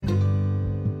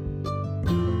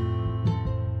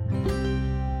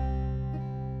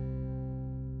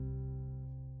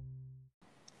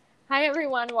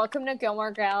everyone. Welcome to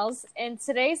Gilmore Girls. In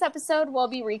today's episode, we'll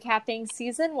be recapping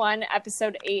Season 1,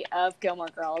 Episode 8 of Gilmore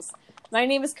Girls. My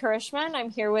name is Karishma, and I'm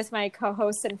here with my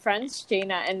co-hosts and friends,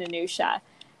 Jaina and Anusha.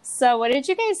 So, what did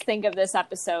you guys think of this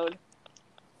episode?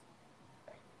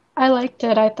 I liked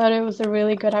it. I thought it was a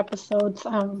really good episode.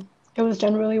 It was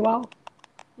done really well.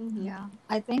 Mm-hmm. Yeah,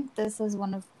 I think this is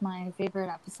one of my favorite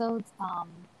episodes,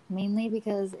 mainly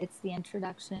because it's the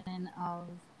introduction of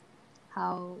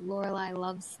how Lorelai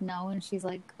loves snow and she's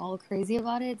like all crazy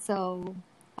about it. So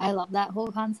I love that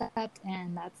whole concept,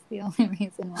 and that's the only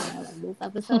reason why I love this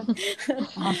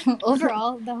episode.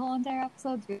 Overall, the whole entire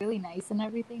episode's really nice and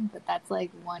everything, but that's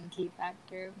like one key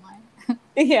factor of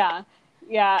mine.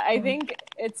 Yeah, I think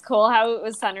it's cool how it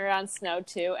was centered on snow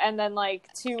too. And then like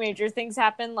two major things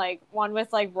happened, like one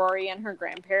with like Rory and her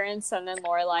grandparents, and then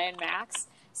Lorelai and Max.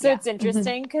 So it's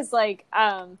interesting because like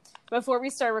before we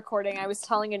started recording, I was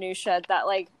telling Anusha that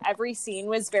like every scene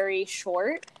was very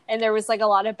short and there was like a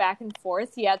lot of back and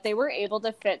forth, yet they were able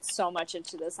to fit so much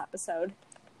into this episode.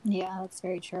 Yeah, that's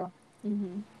very true.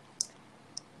 Mm-hmm.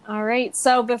 All right,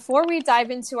 so before we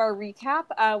dive into our recap,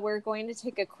 we're going to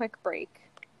take a quick break.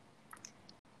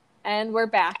 And we're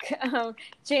back.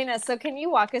 Jaina, so can you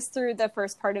walk us through the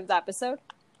first part of the episode?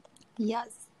 Yes.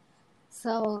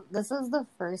 So this is the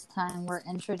first time we're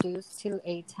introduced to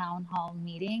a town hall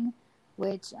meeting,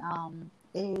 which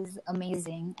is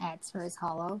amazing at Spurs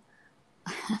Hollow.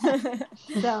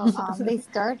 So they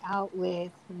start out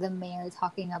with the mayor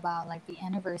talking about like the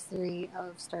anniversary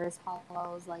of Stars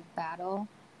Hollow's like battle.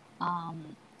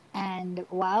 And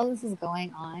while this is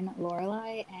going on,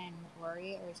 Lorelai and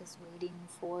Rory are just waiting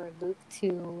for Luke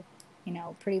to, you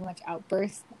know, pretty much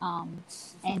outburst. And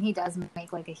he does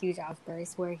make like a huge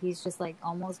outburst where he's just like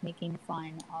almost making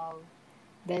fun of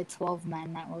the 12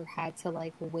 men that had to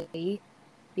like wait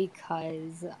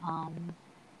because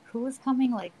who was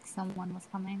coming? Like someone was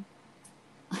coming.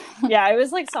 Yeah, it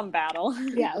was like some battle.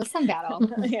 Yeah, it was some battle.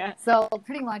 Yeah. So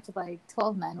pretty much like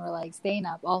 12 men were like staying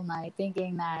up all night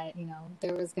thinking that, you know,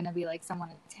 there was going to be like someone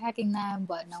attacking them,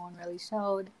 but no one really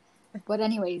showed. But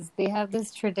anyways, they have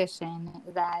this tradition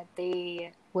that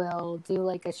they will do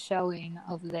like a showing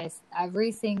of this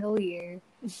every single year.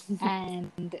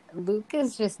 And Luke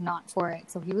is just not for it.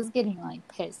 So he was getting like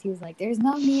pissed. He was like, there's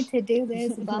no need to do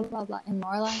this, blah, blah, blah. And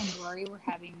Lorelai and Rory were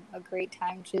having a great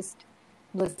time just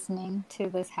listening to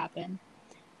this happen.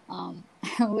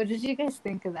 What did you guys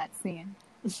think of that scene?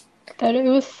 That it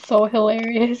was so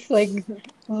hilarious, like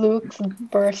Luke's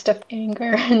burst of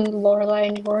anger and Lorelai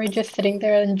and Rory just sitting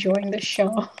there enjoying the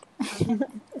show.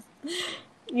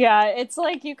 Yeah, it's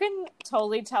like you can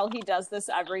totally tell he does this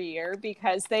every year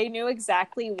because they knew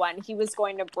exactly when he was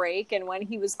going to break and when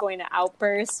he was going to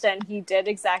outburst, and he did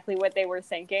exactly what they were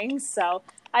thinking. So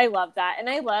I love that. And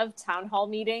I love town hall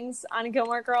meetings on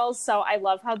Gilmore Girls, so I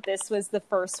love how this was the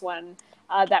first one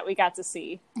that we got to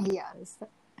see. Yes.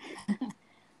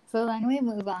 So then we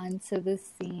move on to the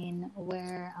scene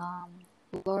where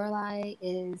Lorelai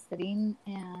is sitting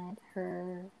at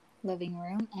her living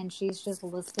room and she's just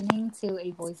listening to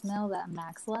a voicemail that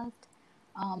Max left.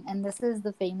 And this is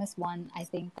the famous one, I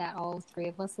think, that all three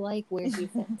of us like, where she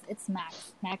says, it's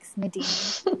Max Medina.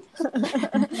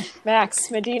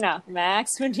 Max Medina.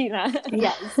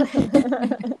 Yes.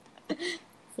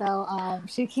 So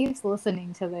she keeps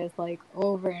listening to this, like,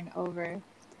 over and over.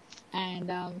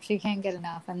 And she can't get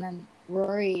enough. And then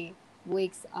Rory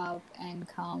wakes up and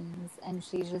comes, and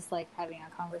she's just, like, having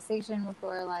a conversation with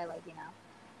Lorelai, like, you know,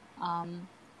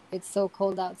 it's so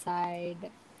cold outside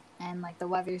and like the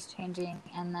weather's changing,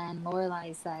 and then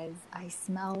Lorelai says, I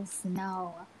smell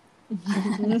snow.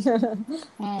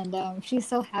 And she's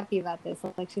so happy about this.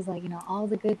 Like she's like, you know, all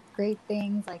the great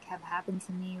things like have happened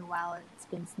to me while it's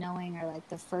been snowing, or like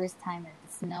the first time it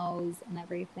snows and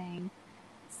everything.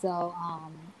 So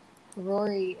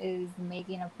Rory is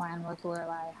making a plan with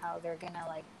Lorelai how they're gonna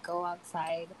like go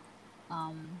outside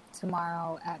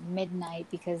tomorrow at midnight,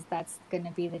 because that's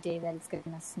gonna be the day that it's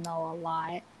gonna snow a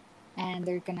lot, and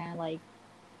they're gonna like,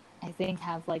 I think,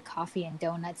 have like coffee and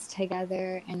donuts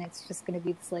together, and it's just gonna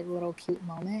be this like little cute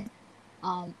moment.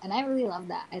 And I really love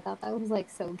that. I thought that was like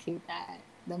so cute that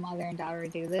the mother and daughter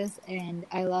do this, and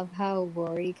I love how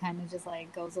Rory kind of just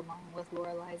like goes along with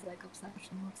Lorelai's like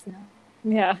obsession with snow.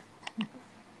 Yeah.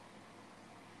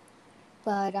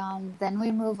 But then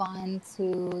we move on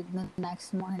to the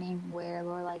next morning where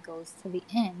Lorelai goes to the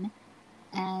inn,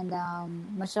 and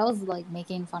Michelle's like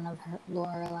making fun of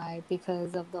Lorelai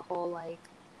because of the whole like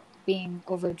being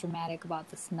over dramatic about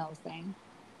the snow thing.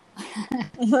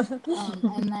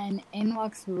 And then in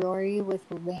walks Rory with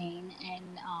Lane,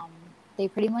 and they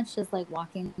pretty much just like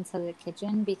walk into the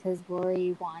kitchen because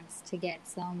Rory wants to get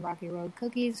some Rocky Road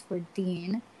cookies for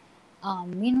Dean.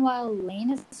 Meanwhile, Lane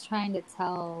is trying to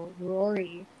tell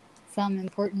Rory some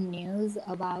important news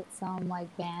about some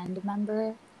like band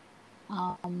member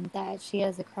that she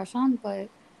has a crush on, but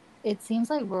it seems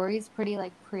like Rory's pretty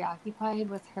like preoccupied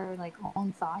with her like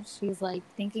own thoughts. She's like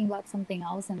thinking about something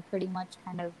else and pretty much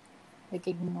kind of like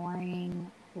ignoring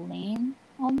Lane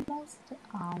almost.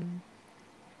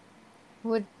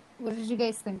 What what did you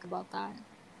guys think about that?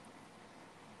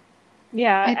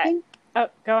 Yeah. I think Oh,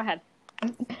 go ahead.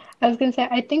 I was gonna say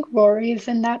I think Rory's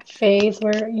in that phase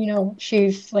where,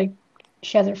 she's like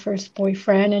she has her first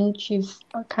boyfriend and she's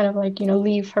kind of like,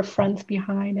 leave her friends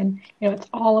behind and it's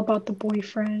all about the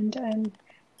boyfriend and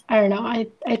I don't know.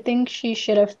 I think she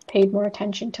should have paid more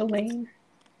attention to Lane.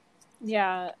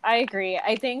 Yeah, I agree.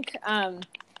 I think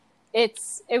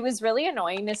it was really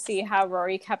annoying to see how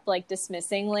Rory kept like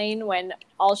dismissing Lane when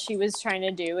all she was trying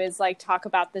to do is like talk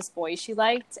about this boy she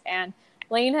liked. And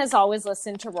Lane has always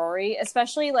listened to Rory,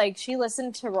 especially like she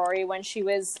listened to Rory when she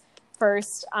was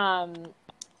first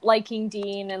liking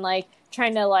Dean and like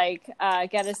trying to like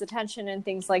get his attention and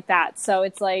things like that. So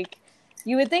it's like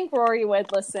you would think Rory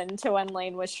would listen to when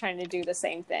Lane was trying to do the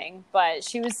same thing, but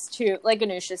she was too, like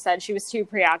Anusha said, she was too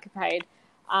preoccupied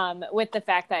with the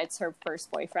fact that it's her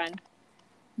first boyfriend.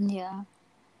 Yeah,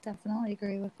 definitely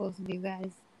agree with both of you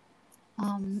guys.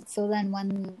 So then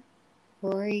when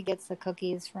Rory gets the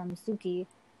cookies from Suki,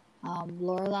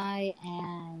 Lorelai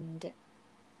and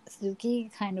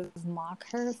Suki kind of mock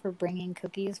her for bringing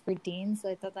cookies for Dean, so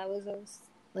I thought that was a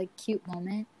like cute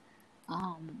moment.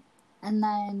 And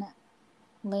then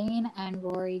Lane and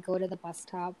Rory go to the bus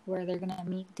stop where they're gonna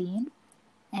meet Dean.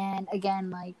 And again,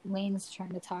 like Lane's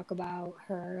trying to talk about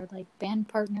her like band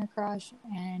partner crush,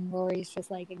 and Rory's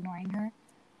just like ignoring her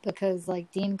because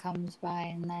like Dean comes by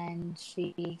and then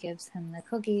she gives him the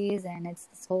cookies, and it's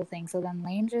this whole thing. So then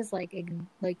Lane just like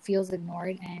feels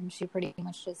ignored, and she pretty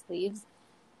much just leaves,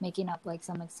 making up like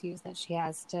some excuse that she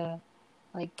has to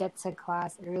like get to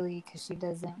class early because she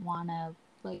doesn't want to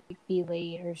like be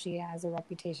late, or she has a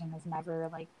reputation of never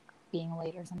like being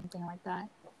late or something like that.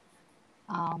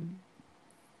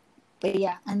 But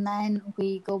yeah, and then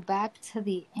we go back to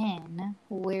the inn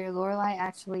where Lorelai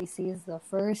actually sees the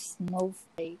first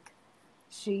snowflake.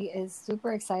 She is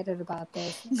super excited about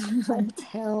this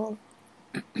until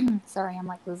sorry, I'm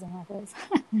like losing my voice.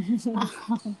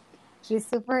 She's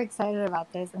super excited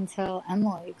about this until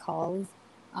Emily calls,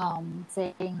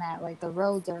 saying that like the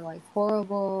roads are like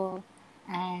horrible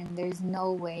and there's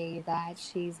no way that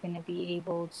she's gonna be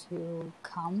able to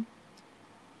come.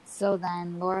 So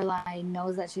then Lorelai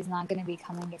knows that she's not going to be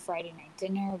coming to Friday night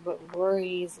dinner, but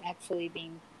Rory's actually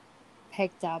being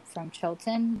picked up from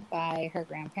Chilton by her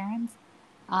grandparents.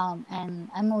 And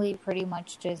Emily pretty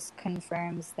much just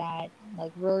confirms that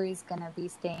like Rory's going to be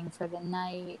staying for the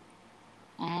night,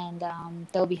 and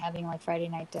they'll be having like Friday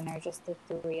night dinner, just the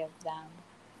three of them.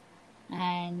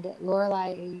 And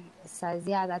Lorelai says,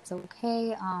 "Yeah, that's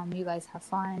okay. You guys have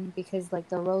fun," because like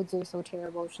the roads are so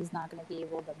terrible, she's not going to be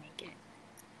able to make it.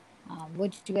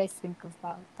 What did you guys think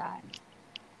about that?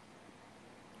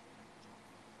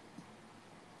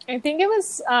 I think it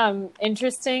was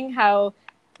interesting how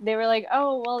they were like,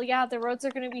 oh, well, yeah, the roads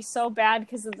are going to be so bad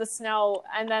because of the snow.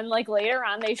 And then, like, later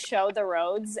on, they show the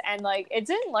roads, and, like, it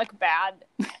didn't look bad,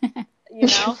 you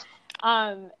know?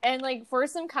 And, like, for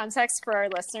some context for our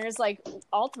listeners, like,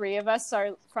 all three of us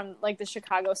are from, like, the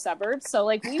Chicago suburbs. So,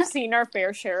 like, we've seen our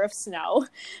fair share of snow.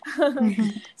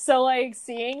 So, like,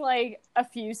 seeing, like, a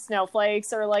few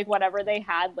snowflakes or, like, whatever they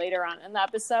had later on in the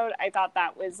episode, I thought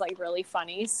that was, like, really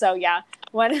funny. So, yeah,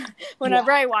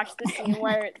 whenever I watched the scene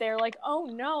where they're like, oh,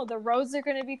 no, the roads are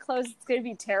going to be closed, it's going to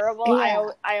be terrible,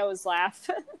 I always laugh.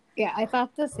 Yeah, I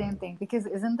thought the same thing, because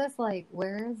isn't this like,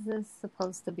 where is this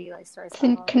supposed to be, like It's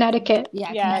in Connecticut. Yeah,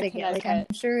 Connecticut. Like, I'm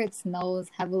sure it snows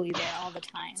heavily there all the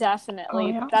time. Definitely. Oh,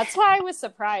 yeah. That's why I was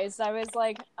surprised. I was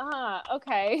like,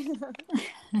 okay.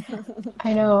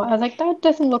 I know. I was like, that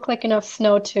doesn't look like enough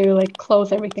snow to like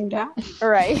close everything down.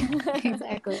 Right.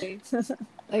 Exactly.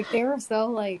 Like, they were so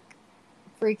like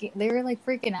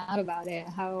freaking out about it,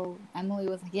 how Emily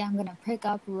was like, yeah, I'm gonna pick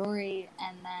up Rory,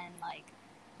 and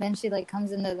then she like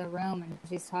comes into the room and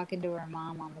she's talking to her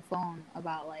mom on the phone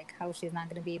about like how she's not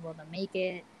gonna be able to make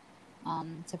it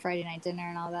to Friday night dinner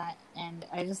and all that. And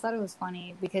I just thought it was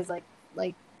funny because like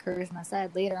Karishma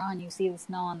said, later on you see the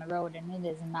snow on the road and it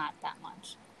is not that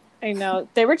much. I know.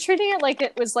 They were treating it like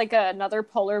it was like another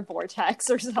polar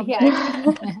vortex or something.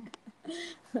 Yeah.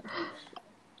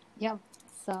 Yep.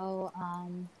 So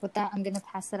with that, I'm going to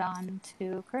pass it on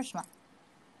to Karishma.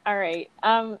 All right.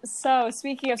 So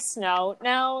speaking of snow,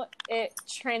 now it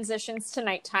transitions to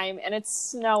nighttime and it's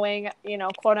snowing,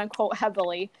 quote unquote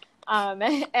heavily.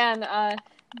 And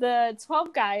the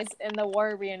 12 guys in the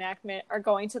war reenactment are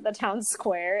going to the town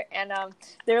square and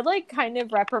they're like kind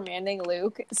of reprimanding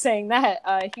Luke, saying that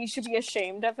he should be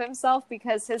ashamed of himself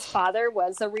because his father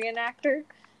was a reenactor.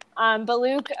 But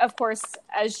Luke, of course,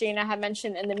 as Jaina had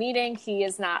mentioned in the meeting, he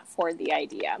is not for the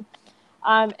idea.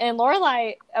 And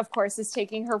Lorelai, of course, is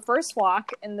taking her first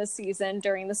walk in the season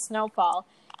during the snowfall.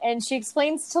 And she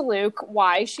explains to Luke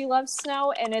why she loves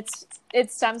snow. And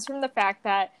it stems from the fact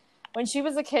that when she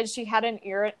was a kid, she had an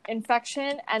ear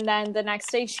infection. And then the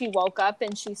next day she woke up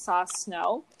and she saw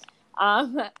snow.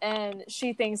 And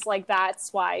she thinks like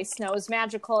that's why snow is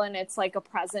magical and it's like a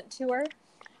present to her.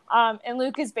 And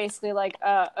Luke is basically like,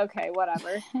 okay,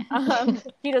 whatever.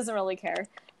 He doesn't really care.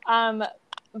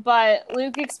 But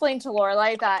Luke explained to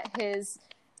Lorelai that his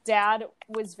dad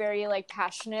was very like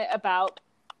passionate about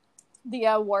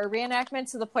the war reenactment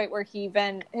to the point where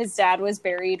his dad was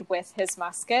buried with his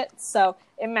musket. So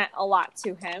it meant a lot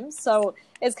to him. So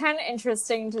it's kind of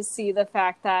interesting to see the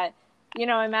fact that, it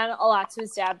meant a lot to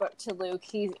his dad, but to Luke,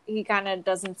 he kind of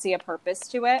doesn't see a purpose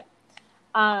to it.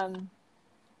 And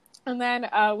then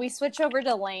we switch over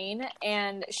to Lane,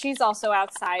 and she's also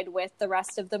outside with the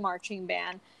rest of the marching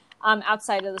band.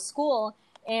 Outside of the school,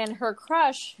 and her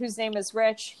crush, whose name is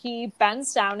Rich, he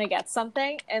bends down to get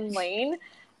something, and Lane,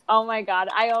 oh my god,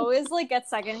 I always like get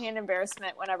secondhand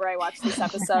embarrassment whenever I watch this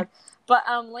episode, but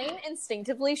Lane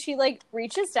instinctively, she like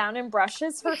reaches down and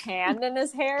brushes her hand in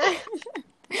his hair,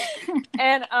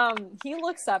 and he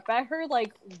looks up at her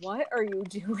like, what are you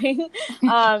doing?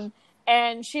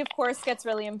 And she, of course, gets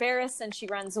really embarrassed and she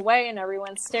runs away and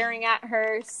everyone's staring at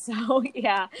her. So,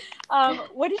 yeah.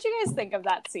 What did you guys think of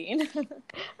that scene?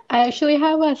 I actually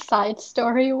have a side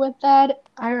story with that.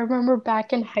 I remember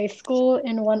back in high school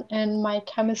in my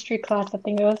chemistry class, I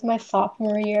think it was my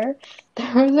sophomore year,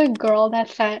 there was a girl that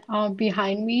sat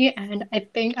behind me, and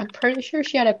I'm pretty sure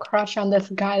she had a crush on this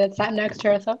guy that sat next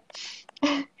to her. So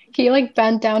he like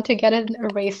bent down to get an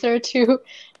eraser to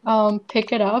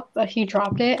pick it up, but he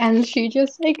dropped it and she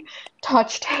just like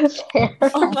touched his hair.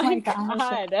 Oh my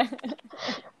god.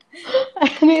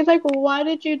 And he's like, why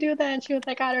did you do that? And she was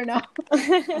like, I don't know.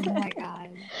 Oh my god.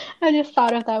 I just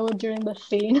thought of that during the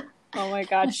scene. Oh my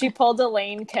god. She pulled a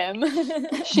Lane Kim.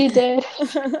 She did.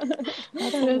 That's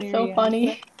It was so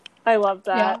funny. I love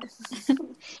that.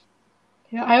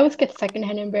 Yeah, I always get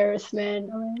secondhand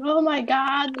embarrassment. I'm like, oh my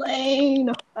god,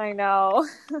 Lane. I know.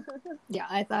 Yeah,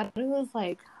 I thought it was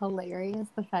like hilarious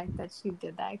the fact that she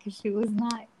did that because she was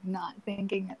not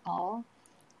thinking at all.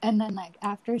 And then like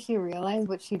after she realized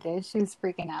what she did, she was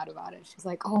freaking out about it. She's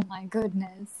like, "Oh my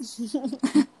goodness."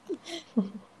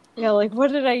 Yeah, like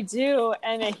what did I do?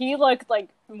 And he looked like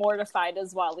mortified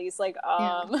as well. He's like,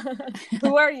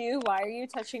 who are you? Why are you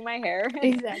touching my hair?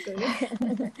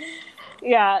 Exactly.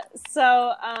 Yeah,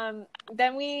 so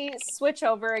then we switch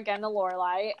over again to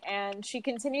Lorelai, and she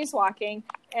continues walking,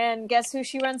 and guess who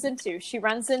she runs into? She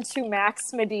runs into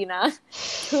Max Medina,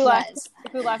 who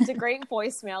left a great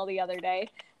voicemail the other day.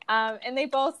 And they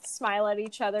both smile at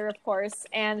each other, of course,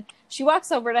 and she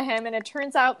walks over to him, and it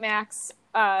turns out Max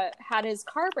had his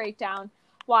car break down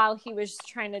while he was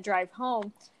trying to drive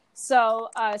home. So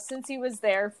since he was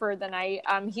there for the night,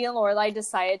 he and Lorelai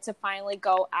decided to finally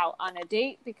go out on a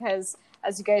date because,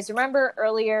 as you guys remember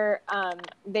earlier,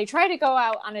 they tried to go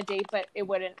out on a date, but it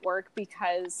wouldn't work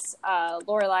because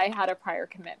Lorelai had a prior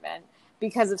commitment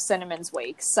because of Cinnamon's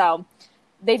wake. So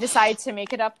they decided to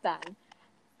make it up then.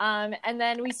 And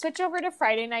then we switch over to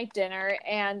Friday night dinner,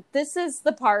 and this is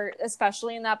the part,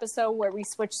 especially in the episode, where we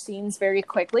switch scenes very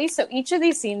quickly. So each of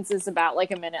these scenes is about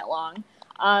like a minute long.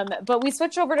 But we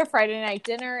switch over to Friday night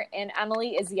dinner, and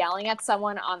Emily is yelling at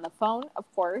someone on the phone, of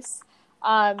course.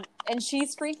 And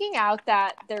she's freaking out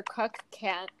that their cook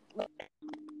can't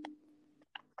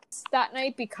that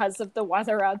night because of the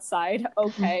weather outside.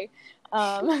 Okay.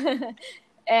 And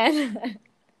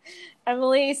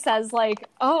Emily says like,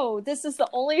 "Oh, this is the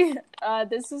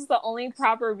only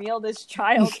proper meal this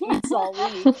child eats all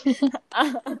week,"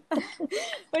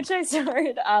 which I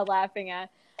started laughing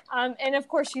at. And of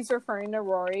course, she's referring to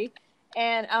Rory.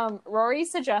 And Rory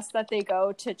suggests that they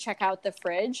go to check out the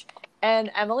fridge.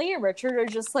 And Emily and Richard are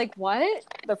just like, what?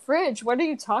 The fridge? What are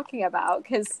you talking about?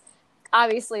 Because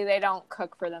obviously they don't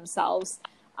cook for themselves.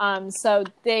 So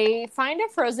they find a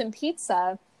frozen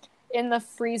pizza in the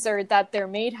freezer that their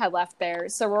maid had left there.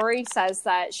 So Rory says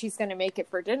that she's going to make it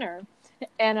for dinner.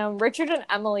 And Richard and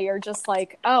Emily are just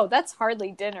like, oh, that's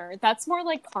hardly dinner. That's more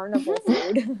like carnival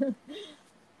food.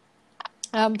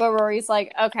 But Rory's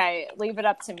like, okay, leave it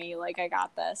up to me. Like, I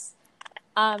got this.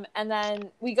 And then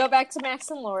we go back to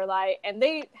Max and Lorelai, and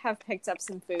they have picked up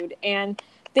some food, and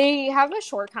they have a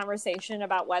short conversation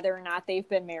about whether or not they've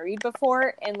been married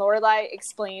before. And Lorelai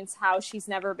explains how she's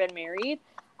never been married.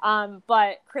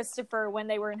 But Christopher, when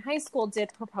they were in high school, did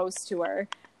propose to her.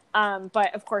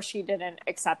 But of course she didn't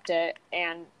accept it.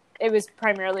 And it was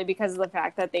primarily because of the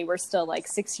fact that they were still like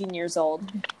 16 years old.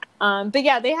 But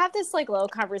yeah, they have this like little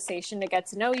conversation to get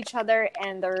to know each other,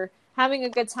 and they're having a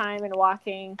good time and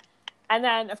walking. And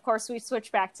then, of course, we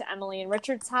switch back to Emily and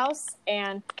Richard's house,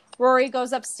 and Rory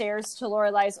goes upstairs to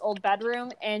Lorelai's old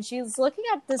bedroom, and she's looking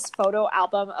at this photo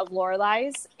album of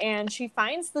Lorelai's, and she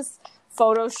finds this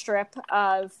photo strip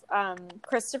of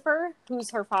Christopher,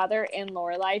 who's her father, and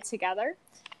Lorelai together.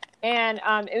 And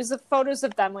it was the photos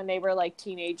of them when they were like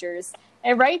teenagers.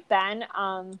 And right then,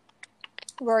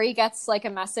 Rory gets like a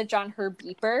message on her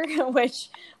beeper, which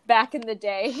back in the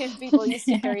day, people used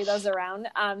to carry those around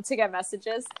to get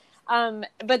messages.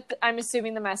 But I'm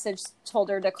assuming the message told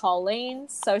her to call Lane.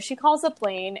 So she calls up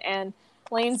Lane, and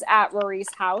Lane's at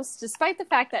Rory's house. Despite the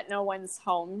fact that no one's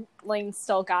home, Lane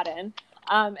still got in.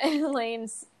 And Lane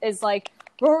is like,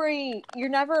 Rory, you're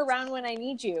never around when I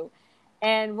need you.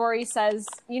 And Rory says,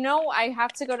 I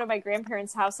have to go to my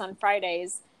grandparents' house on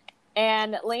Fridays.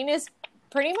 And Lane is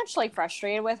pretty much like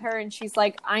frustrated with her. And she's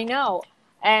like, I know.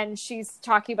 And she's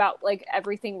talking about like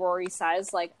everything Rory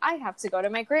says, like, I have to go to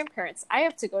my grandparents. I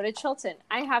have to go to Chilton.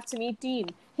 I have to meet Dean.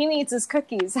 He needs his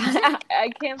cookies.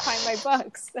 I can't find my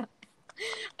books.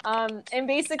 And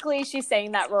basically she's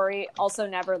saying that Rory also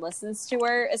never listens to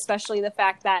her, especially the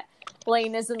fact that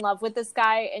Blaine is in love with this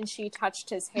guy and she touched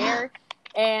his hair.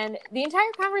 And the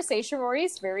entire conversation, Rory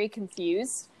is very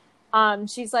confused.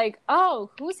 She's like, oh,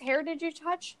 whose hair did you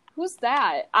touch? Who's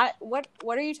that? What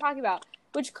are you talking about?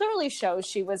 Which clearly shows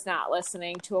she was not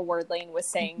listening to a word Lane was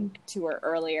saying to her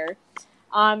earlier.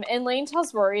 And Lane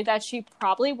tells Rory that she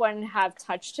probably wouldn't have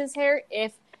touched his hair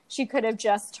if she could have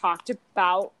just talked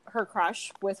about her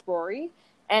crush with Rory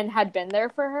and had been there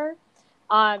for her.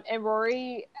 And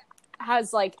Rory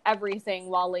has like everything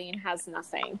while Lane has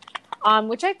nothing,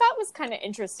 which I thought was kind of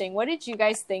interesting. What did you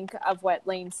guys think of what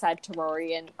Lane said to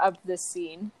Rory and of this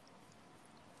scene?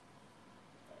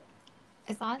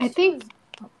 I think...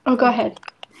 Oh, go ahead.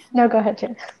 No, go ahead,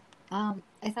 Jen. I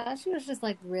thought she was just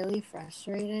like really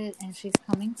frustrated, and she's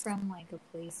coming from like a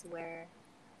place where,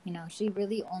 she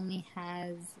really only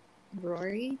has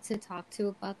Rory to talk to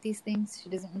about these things. She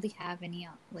doesn't really have any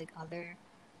like other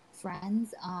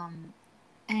friends.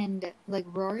 And like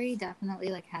Rory definitely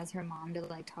like has her mom to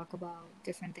like talk about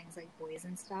different things like boys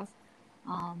and stuff.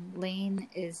 Lane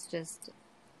is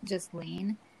just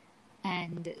Lane,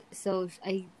 and so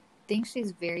I think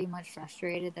she's very much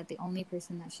frustrated that the only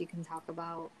person that she can talk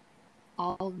about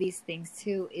all of these things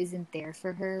to isn't there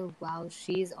for her, while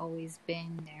she's always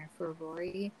been there for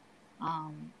Rory.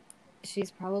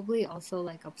 She's probably also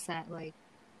like upset like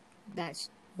that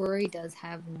Rory does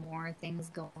have more things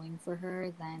going for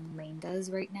her than Lane does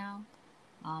right now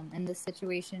in this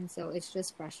situation. So it's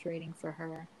just frustrating for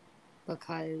her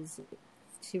because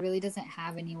she really doesn't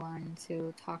have anyone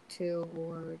to talk to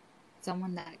or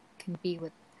someone that can be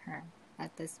with her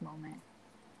at this moment.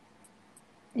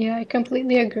 Yeah, I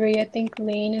completely agree. I think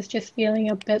Lane is just feeling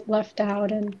a bit left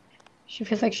out, and she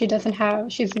feels like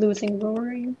she's losing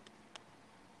Rory.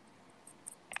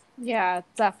 Yeah,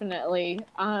 definitely.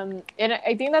 And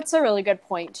I think that's a really good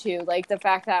point too. Like the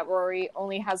fact that Rory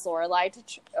only has Lorelai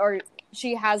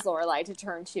she has Lorelai to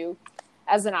turn to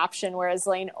as an option, whereas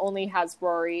Lane only has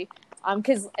Rory.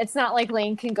 Because it's not like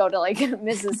Lane can go to like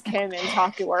Mrs. Kim and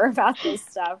talk to her about this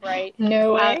stuff, right?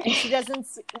 No way. And she doesn't.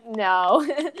 No,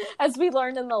 as we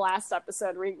learned in the last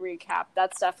episode recap,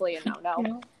 that's definitely a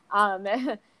no.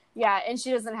 Yeah, and she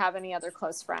doesn't have any other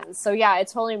close friends, so yeah, it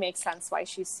totally makes sense why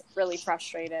she's really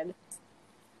frustrated.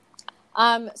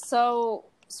 So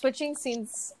switching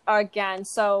scenes again.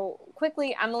 So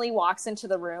quickly, Emily walks into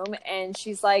the room and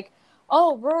she's like,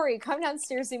 oh, Rory, come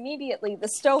downstairs immediately. The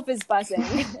stove is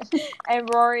buzzing. And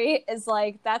Rory is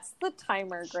like, that's the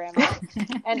timer, Grandma.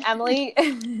 And Emily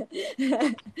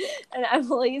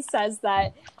says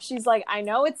that she's like, I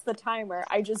know it's the timer.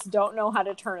 I just don't know how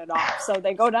to turn it off. So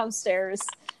they go downstairs.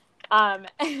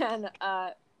 And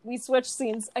we switch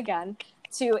scenes again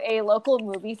to a local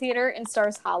movie theater in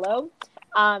Stars Hollow.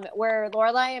 Where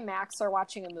Lorelai and Max are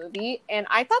watching a movie, and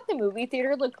I thought the movie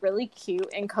theater looked really cute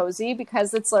and cozy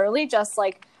because it's literally just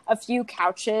like a few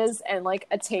couches and like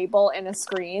a table and a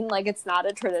screen. Like it's not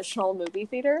a traditional movie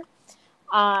theater.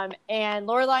 And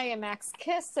Lorelai and Max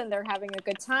kiss and they're having a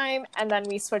good time, and then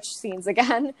we switch scenes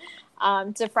again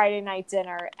to Friday night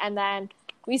dinner, and then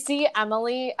we see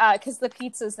Emily, because the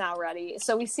pizza's now ready.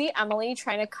 So we see Emily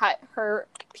trying to cut her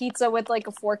pizza with like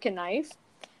a fork and knife.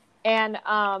 And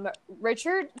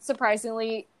Richard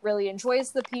surprisingly really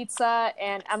enjoys the pizza,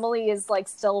 and Emily is like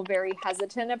still very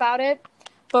hesitant about it.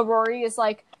 But Rory is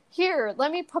like, here,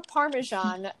 let me put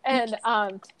Parmesan. And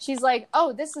she's like,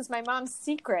 oh, this is my mom's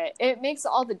secret. It makes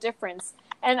all the difference.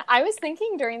 And I was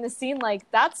thinking during the scene, like,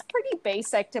 that's pretty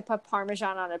basic to put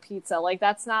Parmesan on a pizza. Like,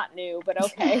 that's not new, but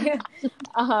okay.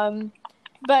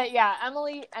 But yeah,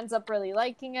 Emily ends up really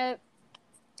liking it.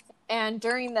 And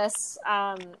during this,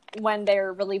 when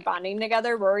they're really bonding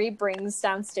together, Rory brings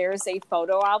downstairs a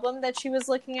photo album that she was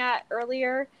looking at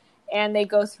earlier, and they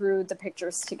go through the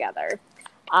pictures together.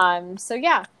 So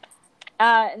yeah.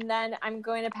 And then I'm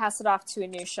going to pass it off to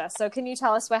Anusha. So can you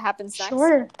tell us what happens next?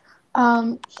 Sure.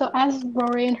 So as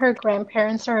Rory and her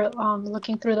grandparents are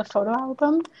looking through the photo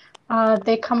album,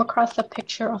 they come across a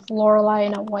picture of Lorelai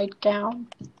in a white gown.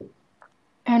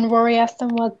 And Rory asks them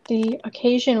what the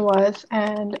occasion was,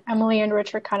 and Emily and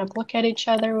Richard kind of look at each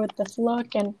other with this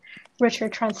look, and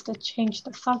Richard tries to change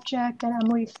the subject, and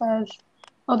Emily says,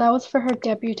 oh, that was for her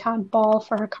debutante ball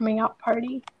for her coming out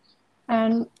party.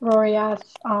 And Rory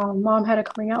asks, Mom had a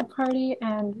coming out party,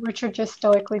 and Richard just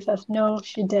stoically says, no,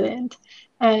 she didn't.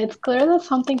 And it's clear that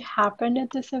something happened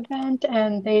at this event,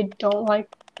 and they don't like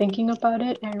thinking about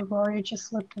it, and Rory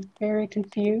just looked very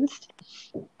confused.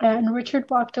 And Richard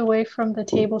walked away from the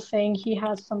table saying he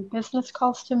has some business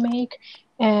calls to make,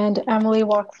 and Emily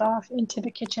walks off into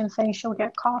the kitchen saying she'll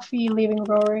get coffee, leaving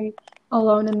Rory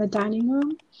alone in the dining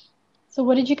room. So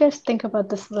what did you guys think about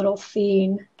this little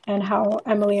scene and how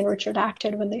Emily and Richard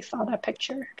acted when they saw that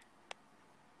picture?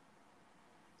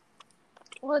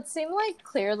 Well, it seemed like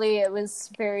clearly it was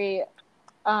very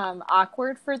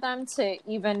awkward for them to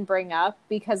even bring up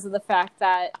because of the fact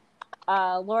that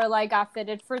Lorelai got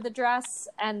fitted for the dress,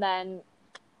 and then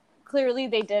clearly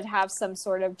they did have some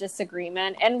sort of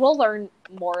disagreement, and we'll learn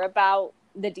more about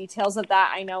the details of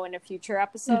that, I know, in a future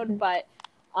episode, but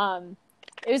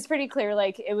it was pretty clear,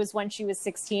 like, it was when she was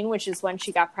 16, which is when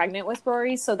she got pregnant with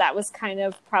Rory, so that was kind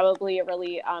of probably a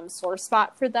really sore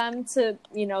spot for them to,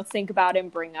 you know, think about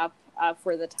and bring up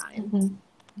for the time.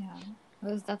 Yeah,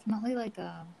 it was definitely, like,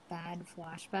 a bad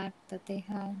flashback that they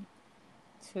had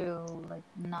to, like,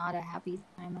 not a happy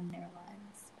time in their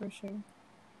lives, for sure.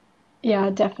 Yeah,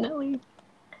 definitely.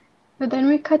 But then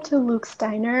we cut to Luke's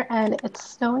diner, and it's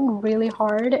snowing really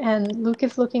hard, and Luke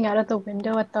is looking out of the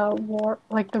window at the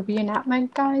the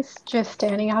reenactment guys just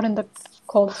standing out in the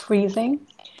cold freezing.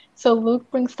 So Luke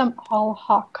brings them all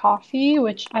hot coffee,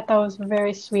 which I thought was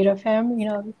very sweet of him. You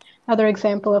know, another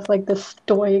example of like the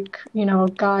stoic, you know,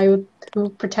 guy who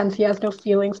pretends he has no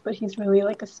feelings, but he's really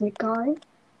like a sweet guy.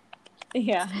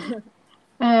 Yeah.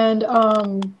 And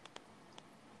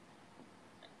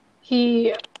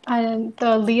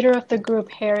the leader of the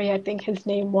group, Harry, I think his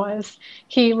name was,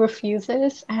 he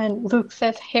refuses, and Luke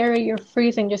says, Harry, you're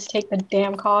freezing, just take the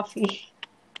damn coffee.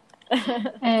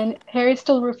 And Harry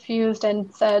still refused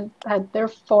and said that their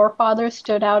forefathers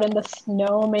stood out in the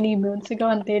snow many moons ago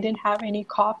and they didn't have any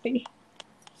coffee.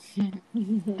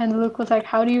 And Luke was like,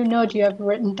 how do you know? Do you have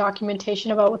written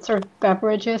documentation about what sort of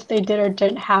beverages they did or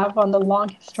didn't have on the long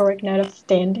historic night of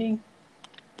standing?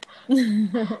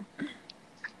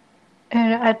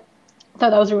 And I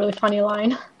thought that was a really funny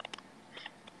line.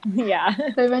 Yeah.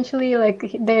 So eventually,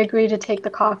 like, they agree to take the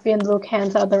coffee, and Luke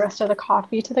hands out the rest of the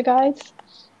coffee to the guys.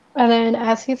 And then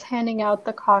as he's handing out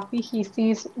the coffee, he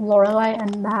sees Lorelai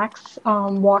and Max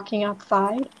walking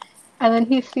outside. And then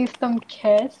he sees them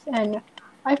kiss, and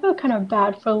I feel kind of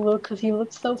bad for Luke because he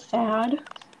looks so sad.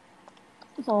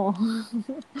 Oh.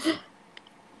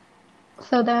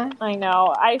 So then... I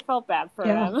know. I felt bad for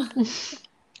him.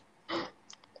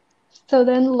 So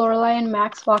then Lorelai and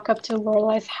Max walk up to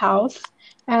Lorelai's house,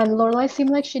 and Lorelai seems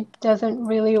like she doesn't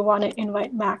really want to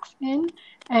invite Max in,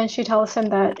 and she tells him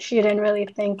that she didn't really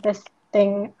think this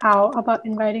thing out about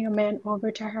inviting a man over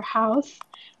to her house,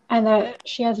 and that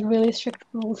she has really strict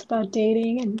rules about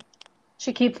dating, and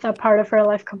she keeps that part of her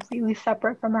life completely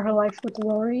separate from her life with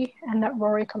Rory, and that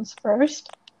Rory comes first.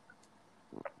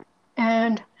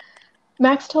 And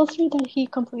Max tells her that he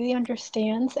completely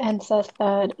understands and says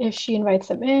that if she invites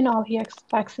him in, all he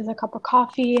expects is a cup of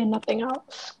coffee and nothing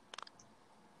else.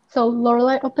 So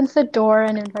Lorelai opens the door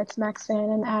and invites Max in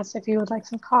and asks if he would like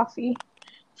some coffee.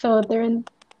 So they're in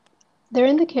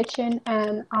the kitchen,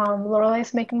 and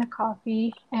Lorelai's making the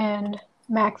coffee, and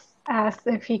Max asks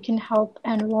if he can help,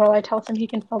 and Lorelai tells him he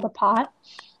can fill the pot.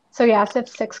 So he asks if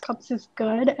 6 cups is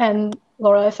good, and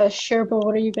Lorelai says, sure, but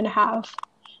what are you going to have?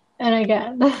 And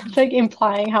again, it's like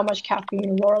implying how much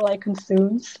caffeine Lorelai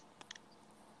consumes.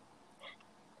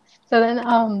 So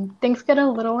then things get a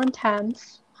little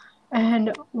intense,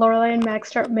 and Lorelai and Max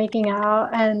start making out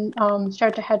and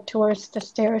start to head towards the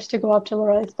stairs to go up to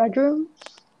Lorelai's bedroom.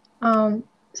 Um,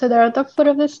 so they're at the foot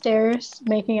of the stairs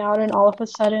making out, and all of a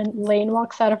sudden Lane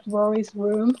walks out of Rory's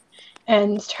room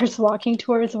and starts walking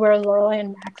towards where Lorelai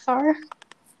and Max are.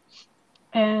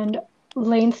 And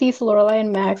Lane sees Lorelai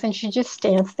and Max, and she just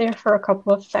stands there for a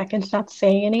couple of seconds, not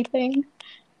saying anything.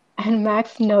 And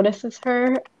Max notices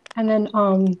her, and then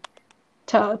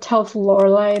tells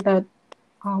Lorelai that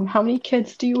how many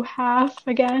kids do you have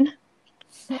again?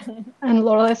 And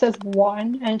Lorelai says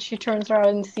one, and she turns around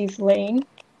and sees Lane.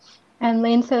 And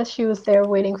Lane says she was there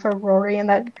waiting for Rory and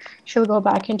that she'll go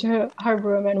back into her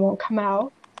room and won't come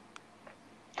out.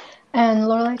 And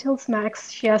Lorelai tells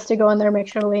Max she has to go in there and make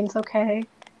sure Lane's okay.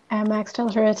 And Max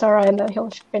tells her it's alright and that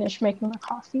he'll finish making the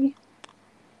coffee.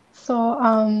 So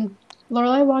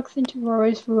Lorelai walks into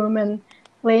Rory's room and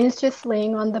Lane's just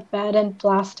laying on the bed and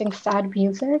blasting sad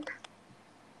music.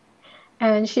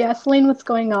 And she asks Lane what's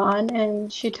going on,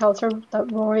 and she tells her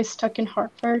that Rory's stuck in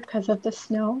Hartford because of the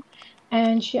snow.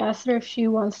 And she asks her if she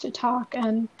wants to talk,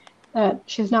 and that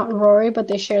she's not Rory, but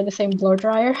they share the same blow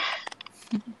dryer.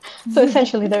 So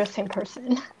essentially, they're the same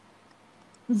person.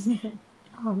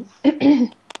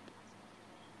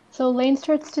 So Lane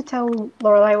starts to tell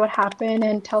Lorelai what happened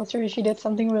and tells her she did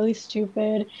something really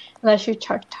stupid, and that she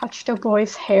touched a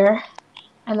boy's hair,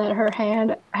 and that her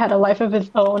hand had a life of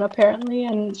its own apparently,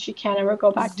 and she can't ever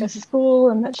go back to school,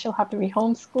 and that she'll have to be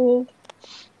homeschooled.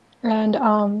 And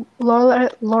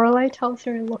Lorelai tells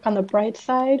her to look on the bright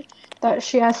side, that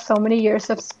she has so many years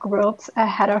of screw-ups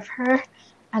ahead of her,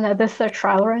 and that this is a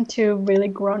trial run to really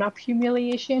grown-up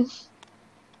humiliation.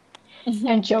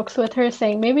 And jokes with her,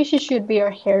 saying maybe she should be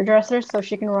her hairdresser so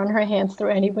she can run her hands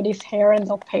through anybody's hair and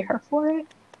they'll pay her for it.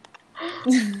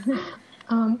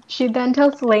 She then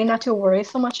tells Lane not to worry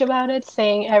so much about it,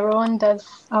 saying everyone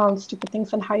does stupid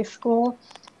things in high school.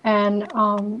 And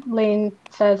Lane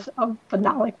says, oh, but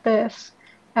not like this.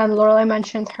 And Lorelai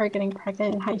mentions her getting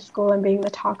pregnant in high school and being the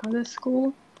talk of the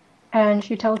school. And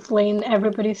she tells Lane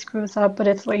everybody screws up, but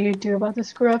it's what you do about the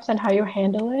screw-ups and how you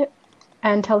handle it.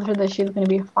 And tells her that she's going to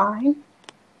be fine.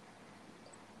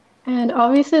 And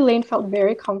obviously Lane felt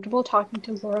very comfortable talking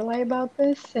to Lorelai about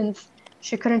this since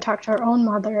she couldn't talk to her own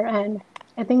mother, and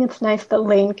I think it's nice that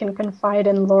Lane can confide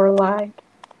in Lorelai.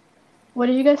 What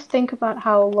do you guys think about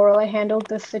how Lorelai handled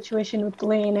this situation with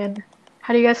Lane, and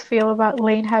how do you guys feel about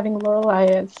Lane having Lorelai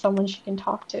as someone she can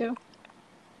talk to,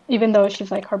 even though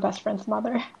she's like her best friend's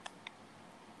mother?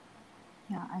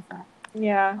 Yeah, I thought.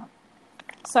 Yeah.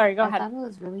 Sorry, go ahead. I thought it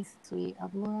was really sweet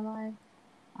of Lorelai.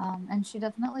 And she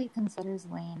definitely considers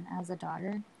Lane as a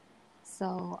daughter.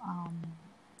 So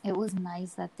it was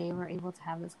nice that they were able to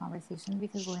have this conversation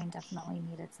because Lane definitely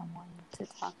needed someone to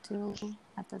talk to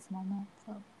at this moment.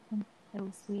 So it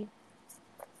was sweet.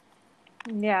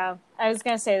 Yeah, I was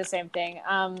going to say the same thing.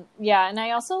 Yeah, and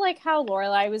I also like how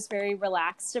Lorelai was very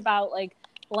relaxed about like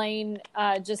Lane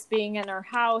just being in her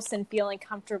house and feeling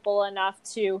comfortable enough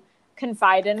to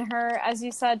confide in her, as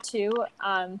you said, too.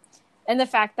 And the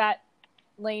fact that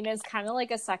Lane is kind of like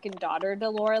a second daughter to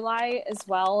Lorelai as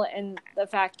well, and the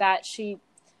fact that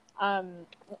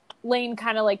Lane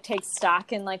kind of like takes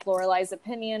stock in like Lorelai's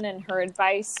opinion and her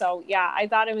advice. So yeah, I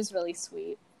thought it was really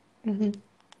sweet. Mm-hmm.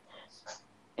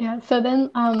 Yeah, so then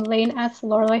Lane asks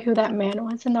Lorelai who that man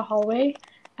was in the hallway,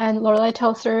 and Lorelai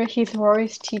tells her he's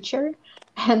Rory's teacher,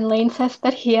 and Lane says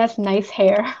that he has nice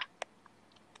hair.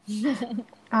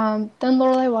 Then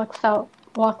Lorelai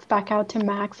walks back out to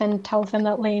Max and tells him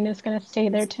that Lane is going to stay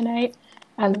there tonight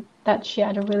and that she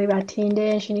had a really bad teen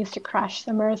day and she needs to crash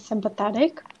somewhere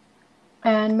sympathetic.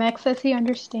 And Max says he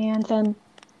understands, and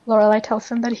Lorelai tells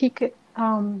him that he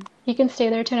can stay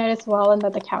there tonight as well and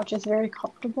that the couch is very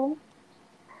comfortable.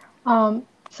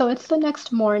 So it's the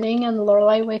next morning and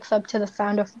Lorelai wakes up to the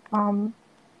sound of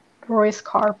Rory's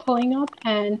car pulling up,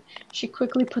 and she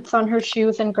quickly puts on her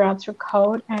shoes and grabs her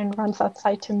coat and runs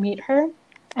outside to meet her.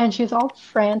 And she's all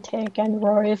frantic, and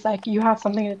Rory's like, you have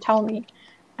something to tell me.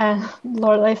 And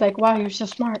Lorelai's like, wow, you're so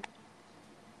smart.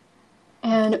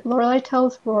 And Lorelai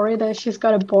tells Rory that she's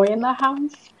got a boy in the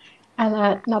house and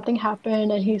that nothing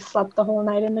happened and he slept the whole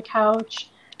night in the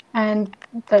couch and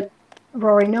that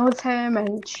Rory knows him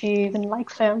and she even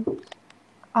likes him.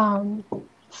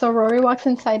 So Rory walks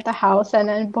inside the house, and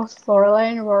then both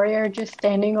Lorelai and Rory are just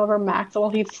standing over Max while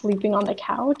he's sleeping on the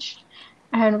couch.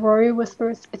 And Rory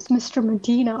whispers, "It's Mr.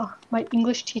 Medina. My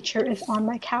English teacher is on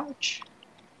my couch."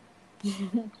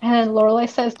 And then Lorelai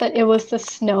says that it was the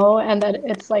snow and that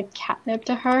it's like catnip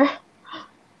to her.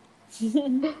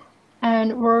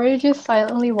 And Rory just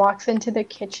silently walks into the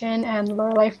kitchen, and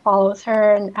Lorelai follows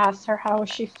her and asks her how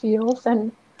she feels.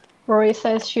 And Rory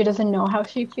says she doesn't know how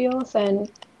she feels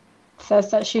and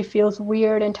says that she feels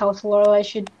weird and tells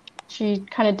Lorelai she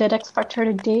kind of did expect her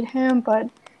to date him, but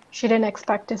she didn't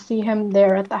expect to see him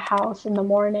there at the house in the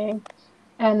morning.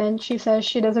 And then she says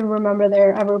she doesn't remember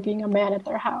there ever being a man at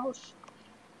their house.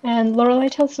 And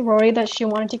Lorelai tells Rory that she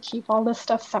wanted to keep all this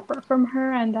stuff separate from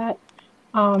her and that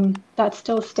that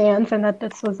still stands and that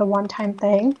this was a one-time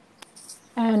thing.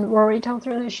 And Rory tells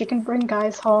her that she can bring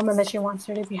guys home and that she wants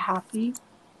her to be happy.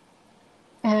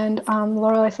 And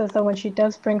Lorelai says that when she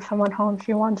does bring someone home,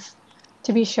 she wants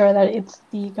to be sure that it's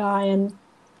the guy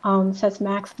and says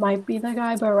Max might be the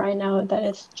guy, but right now that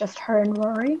it's just her and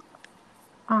Rory.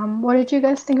 What did you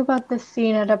guys think about this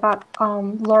scene and about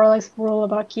Lorelai's rule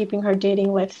about keeping her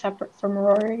dating life separate from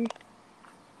Rory?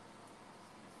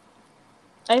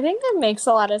 I think that makes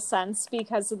a lot of sense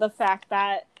because of the fact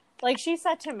that, like she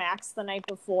said to Max the night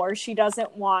before, she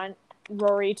doesn't want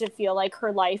Rory to feel like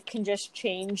her life can just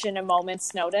change in a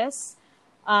moment's notice.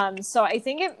 So I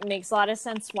think it makes a lot of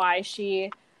sense why she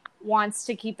wants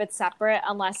to keep it separate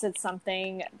unless it's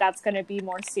something that's going to be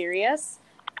more serious.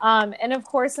 And of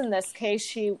course, in this case,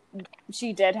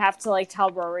 she did have to like tell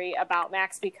Rory about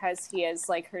Max because he is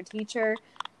like her teacher.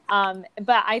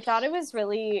 But I thought it was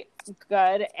really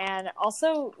good and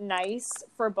also nice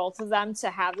for both of them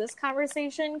to have this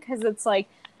conversation because it's like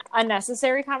a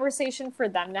necessary conversation for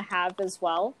them to have as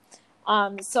well.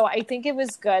 So I think it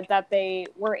was good that they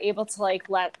were able to like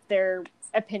let their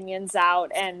opinions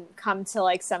out and come to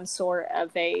like some sort of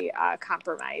a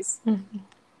compromise. Mm-hmm.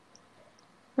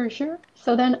 For sure.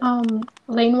 So then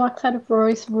Lane walks out of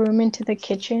Rory's room into the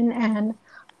kitchen and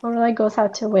Lorelai goes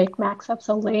out to wake Max up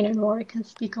so Lane and Rory can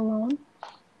speak alone.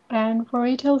 And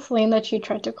Rory tells Lane that she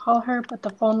tried to call her, but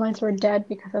the phone lines were dead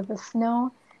because of the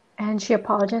snow. And she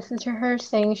apologizes to her,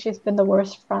 saying she's been the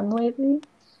worst friend lately.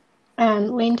 And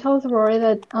Lane tells Rory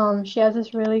that she has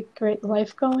this really great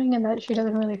life going and that she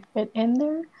doesn't really fit in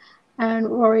there. And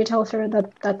Rory tells her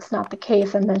that that's not the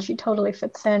case and that she totally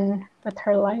fits in with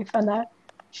her life and that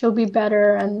she'll be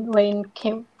better. And Lane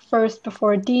came first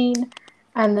before Dean.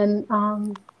 And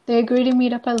then they agree to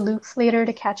meet up at Luke's later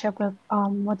to catch up with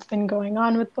what's been going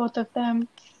on with both of them.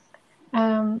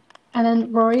 Um, and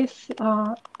then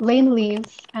Lane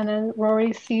leaves, and then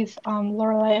Rory sees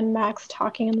Lorelai and Max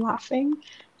talking and laughing.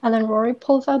 And then Rory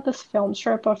pulls out this film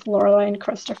strip of Lorelai and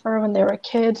Christopher when they were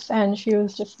kids, and she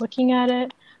was just looking at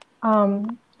it.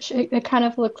 It kind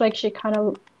of looked like she kind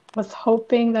of was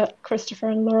hoping that Christopher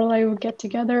and Lorelai would get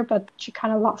together, but she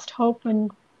kind of lost hope when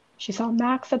she saw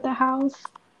Max at the house.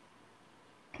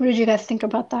 What did you guys think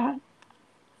about that?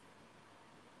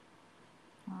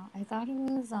 I thought it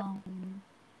was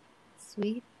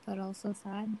sweet, but also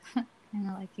sad, kind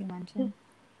of like you mentioned.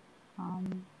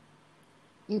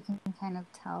 You can kind of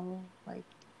tell like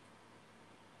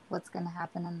what's going to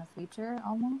happen in the future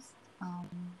almost.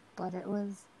 But it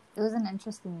was an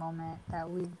interesting moment that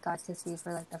we got to see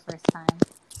for like the first time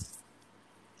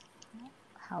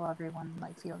how everyone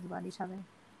like feels about each other.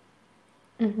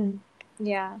 Mm-hmm.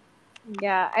 Yeah.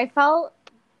 I felt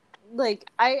like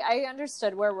I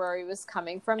understood where Rory was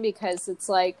coming from because it's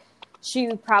like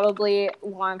she probably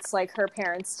wants like her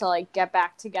parents to like get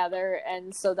back together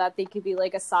and so that they could be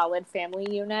like a solid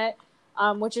family unit,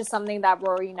 which is something that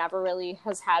Rory never really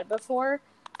has had before.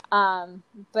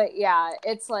 But yeah,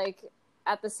 it's like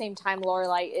at the same time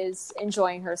Lorelai is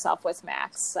enjoying herself with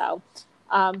Max, so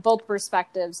both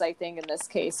perspectives I think in this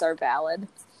case are valid.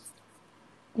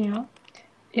 Yeah.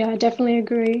 Yeah, I definitely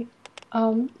agree.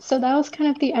 So that was kind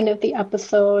of the end of the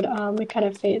episode. It kind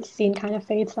of scene kind of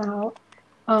fades out.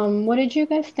 What did you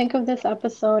guys think of this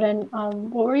episode, and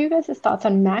what were you guys' thoughts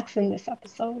on Max in this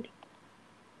episode?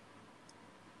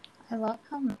 I love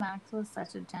how Max was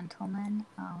such a gentleman,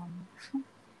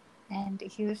 and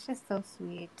he was just so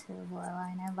sweet to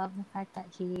Lorelai, and I love the fact that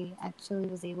he actually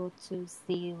was able to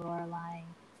see Lorelai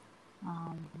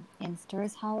in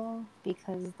Stars Hollow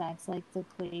because that's like the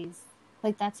place,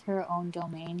 like that's her own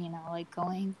domain, you know, like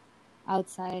going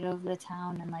outside of the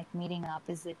town and like meeting up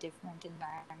is a different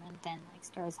environment than like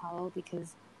Stars Hollow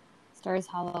because Stars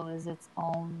Hollow is its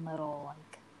own little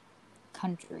like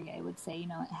country, I would say, you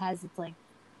know, it has its like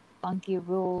funky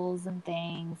rules and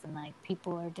things and like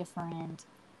people are different.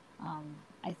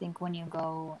 I think when you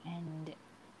go and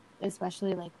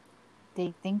especially like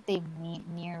they think they meet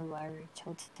near where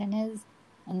Chilton is,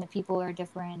 and the people are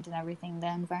different and everything. The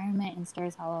environment in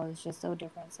Stars Hollow is just so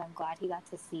different. So I'm glad he got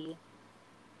to see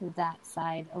that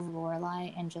side of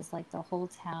Lorelai and just like the whole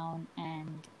town.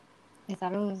 And I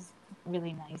thought it was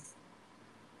really nice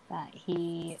that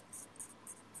he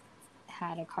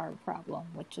had a car problem,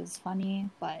 which is funny,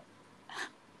 but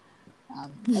I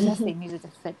guess they needed to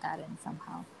fit that in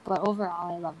somehow. But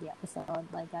overall, I love the episode.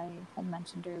 Like I had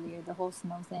mentioned earlier, the whole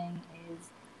snow thing is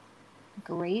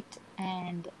great.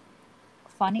 And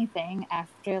funny thing,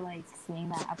 after like seeing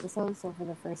that episode, so for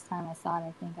the first time I saw it,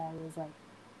 I think I was like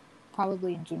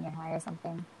probably in junior high or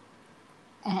something.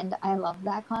 And I love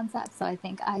that concept, so I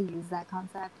think I use that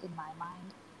concept in my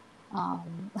mind.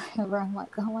 Where I'm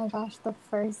like, oh my gosh, the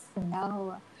first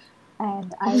snow.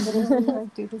 And I literally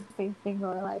like do the same thing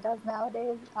Lorelai does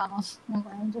nowadays.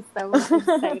 Where I'm just so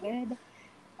excited.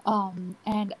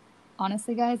 And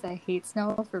honestly, guys, I hate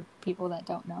snow for people that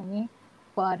don't know me.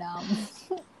 But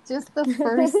just the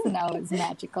first snow is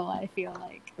magical, I feel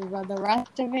like. Well, the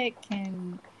rest of it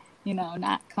can,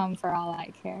 not come for all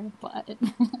I care. But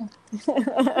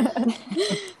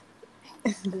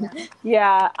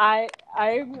yeah,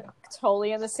 I'm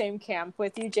totally in the same camp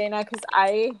with you, Jaina, because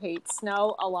I hate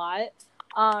snow a lot.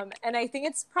 And I think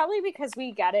it's probably because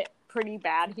we get it pretty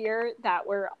bad here that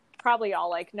we're probably all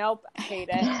like, nope, hate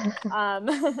it.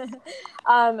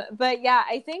 But yeah,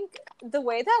 I think the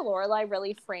way that Lorelai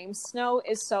really frames snow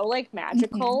is so like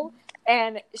magical.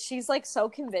 And she's like so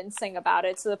convincing about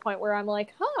it to the point where I'm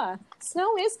like,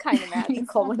 snow is kind of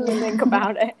magical when you think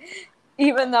about it,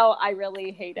 even though I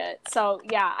really hate it. So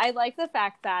yeah, I like the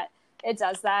fact that it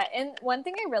does that. And one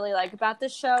thing I really like about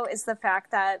this show is the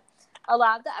fact that a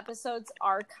lot of the episodes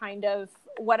are kind of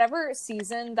whatever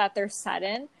season that they're set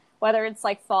in, whether it's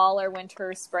like fall or winter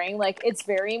or spring, like it's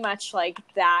very much like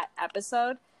that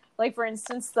episode. Like, for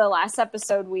instance, the last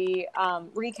episode we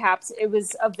recapped, it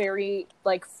was a very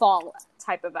like fall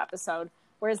type of episode,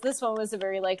 whereas this one was a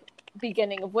very like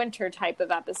beginning of winter type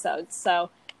of episode. So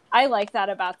I like that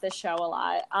about this show a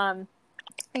lot.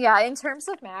 Yeah, in terms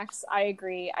of Max, I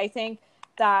agree. I think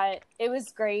that it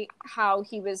was great how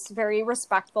he was very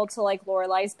respectful to like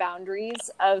Lorelai's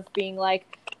boundaries of being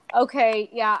like, okay,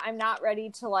 yeah, I'm not ready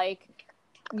to like,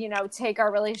 take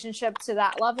our relationship to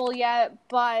that level yet,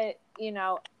 but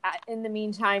in the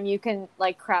meantime, you can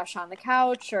like crash on the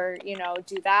couch or,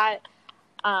 do that.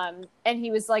 And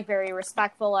he was like very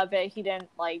respectful of it. He didn't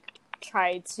like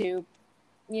try to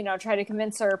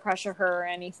convince her or pressure her or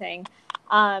anything.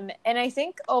 And I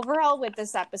think overall with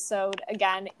this episode,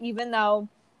 again, even though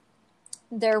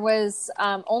there was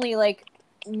only like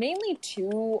mainly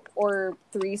 2 or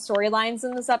 3 storylines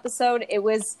in this episode, it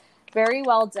was very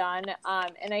well done.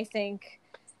 And I think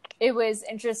it was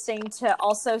interesting to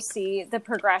also see the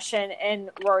progression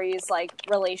in Rory's like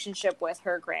relationship with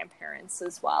her grandparents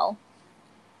as well.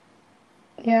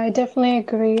 Yeah, I definitely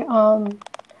agree. I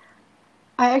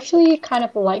actually kind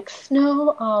of like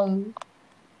snow.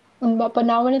 But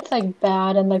now when it's like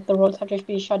bad and like the roads have to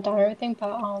be shut down and everything,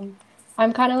 but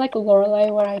I'm kind of like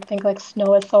Lorelai where I think like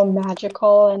snow is so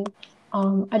magical and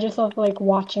I just love like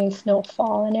watching snow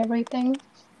fall and everything.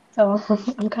 So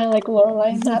I'm kind of like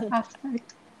Lorelai in that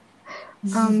aspect.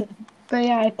 But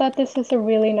yeah, I thought this was a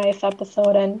really nice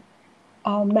episode and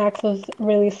Max was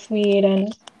really sweet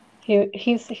and he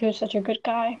was such a good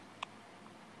guy.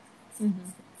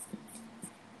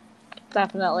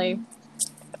 Definitely.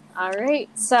 All right.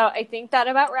 So I think that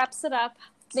about wraps it up.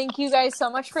 Thank you guys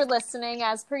so much for listening,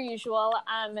 as per usual.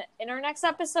 In our next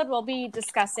episode, we'll be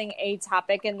discussing a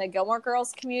topic in the Gilmore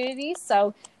Girls community,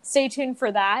 so stay tuned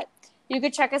for that. You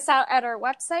could check us out at our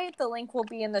website. The link will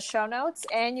be in the show notes,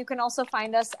 and you can also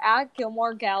find us at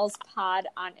Gilmore Gals Pod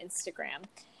on Instagram.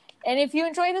 And if you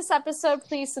enjoy this episode,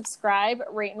 please subscribe,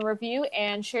 rate, and review,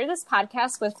 and share this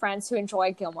podcast with friends who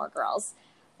enjoy Gilmore Girls.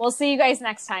 We'll see you guys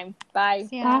next time. Bye.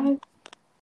 Yeah. Bye.